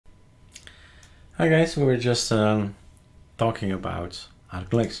Hi guys, we were just talking about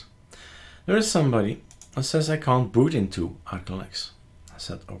ArcoLinux. There is somebody that says I can't boot into ArcoLinux. I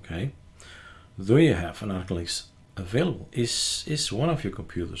said, okay, do you have an ArcoLinux available? Is one of your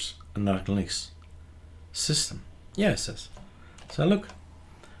computers an ArcoLinux system? Yeah, it says. So look,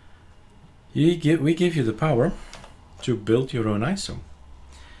 we give you the power to build your own ISO.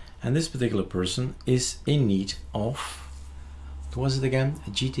 And this particular person is in need of, what was it again?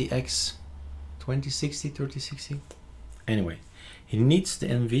 A GTX 2060, 3060? Anyway, he needs the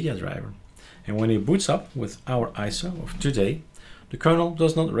NVIDIA driver. And when he boots up with our ISO of today, the kernel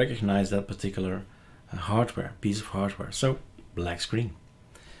does not recognize that particular piece of hardware. So, black screen.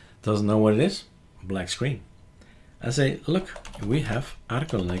 Doesn't know what it is? Black screen. I say, look, we have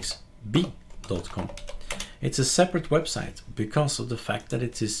ArcoLinuxB.com. It's a separate website because of the fact that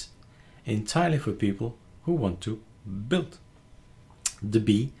it is entirely for people who want to build. The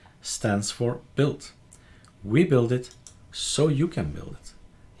B stands for build. We build it so you can build it.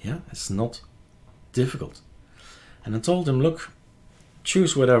 Yeah, it's not difficult. And I told him, look,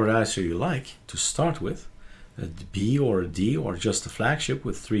 choose whatever ISO you like to start with, a B or a D or just a flagship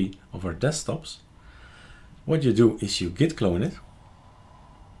with 3 of our desktops. What you do is you git clone it,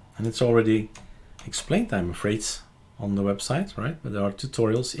 and it's already explained, I'm afraid, on the website, right? But there are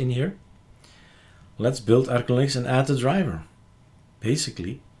tutorials in here. Let's build ArcoLinux and add the driver.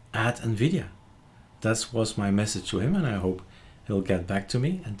 Basically, add NVIDIA. That was my message to him, and I hope he'll get back to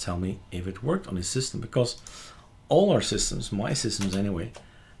me and tell me if it worked on his system, because all our systems, my systems anyway,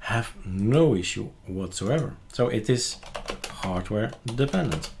 have no issue whatsoever. So it is hardware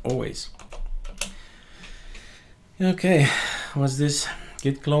dependent, always. Okay, what's this?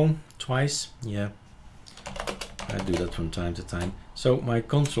 Git clone twice? Yeah, I do that from time to time. So my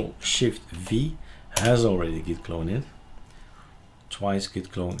Ctrl-Shift-V has already git cloned it. Twice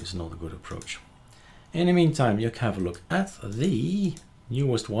git clone is not a good approach. In the meantime, you can have a look at the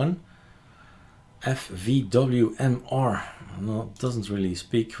newest one, Fvwmr. No, it doesn't really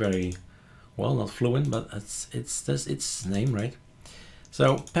speak very well, not fluent, but it's its name, right?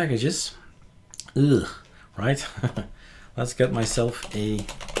 So packages, right? Let's get myself a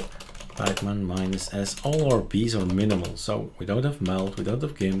Pacman -S. All our B's are minimal, so we don't have Meld, we don't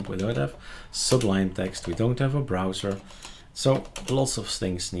have GIMP, we don't have Sublime Text, we don't have a browser. So lots of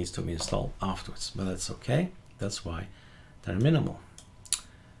things needs to be installed afterwards, but that's okay. That's why they're minimal.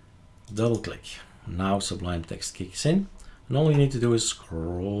 Double click. Now Sublime Text kicks in, and all you need to do is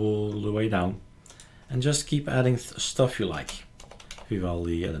scroll the way down and just keep adding stuff you like.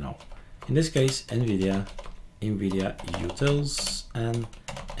 Vivaldi, I don't know. In this case, nvidia-utils and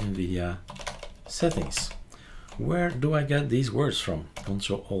nvidia-settings. Where do I get these words from?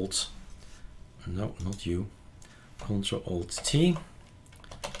 Ctrl-Alt, no, not you. Ctrl-Alt-T,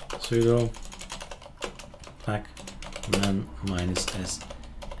 sudo pacman -S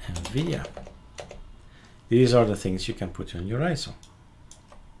nvidia. These are the things you can put on your ISO.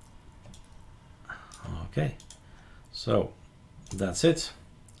 Okay, so that's it.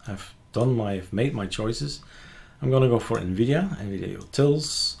 I've made my choices. I'm gonna go for NVIDIA,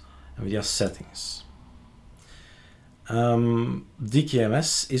 nvidia-utils, nvidia-settings.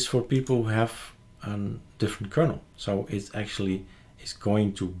 DKMS is for people who have a different kernel, so it actually is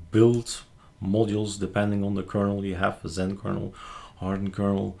going to build modules depending on the kernel you have, a Zen kernel, hardened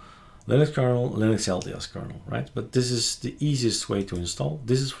kernel, Linux LTS kernel, right? But this is the easiest way to install.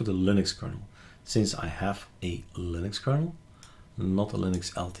 This is for the Linux kernel. Since I have a Linux kernel, not a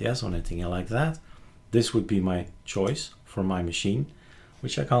Linux LTS or anything like that, this would be my choice for my machine,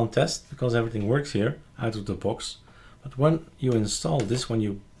 which I can't test because everything works here out of the box. But when you install this, when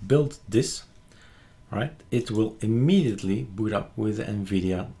you build this, right, it will immediately boot up with the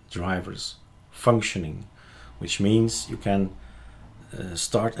NVIDIA drivers functioning, which means you can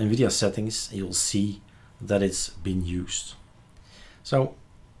start NVIDIA settings. You'll see that it's been used. So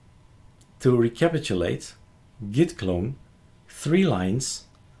to recapitulate, git clone, 3 lines,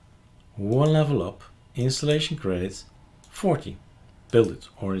 1 level up, installation credits, 40. Build it,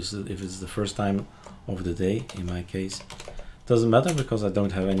 or if it's the first time of the day, in my case, doesn't matter because I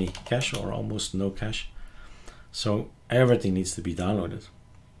don't have any cache or almost no cache. So everything needs to be downloaded.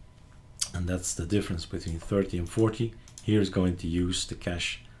 And that's the difference between 30 and 40. Here is going to use the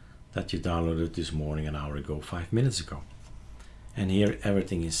cache that you downloaded this morning, an hour ago, 5 minutes ago. And here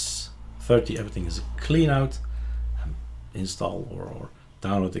everything is 30, everything is clean out, and install or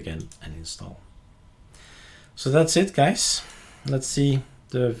download again and install. So that's it, guys. Let's see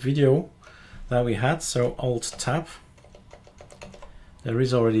the video that we had. So Alt Tab. There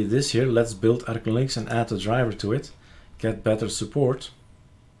is already this here. Let's build ArcoLinux and add a driver to it. Get better support.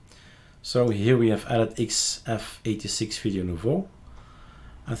 So here we have added XF86 Video Nouveau.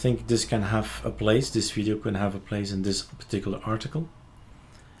 I think this can have a place, this video can have a place in this particular article,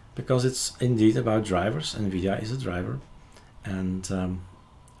 because it's indeed about drivers. NVIDIA is a driver, and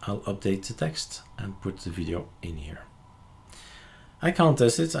I'll update the text and put the video in here. I can't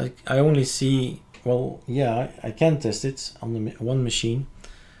test it. I only see, well, yeah, I can test it on the one machine,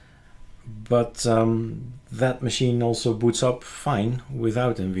 but that machine also boots up fine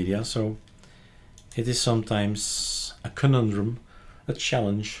without NVIDIA, so it is sometimes a conundrum, a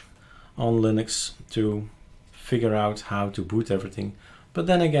challenge on Linux to figure out how to boot everything. But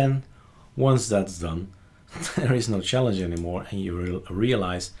then again, once that's done, there is no challenge anymore, and you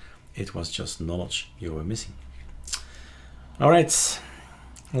realize it was just knowledge you were missing. All right,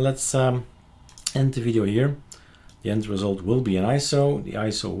 let's end the video here. The end result will be an ISO. The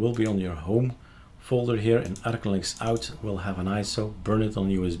ISO will be on your home folder here, and ArcoLinux out will have an ISO. Burn it on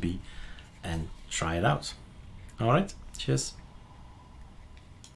USB and try it out. All right, cheers.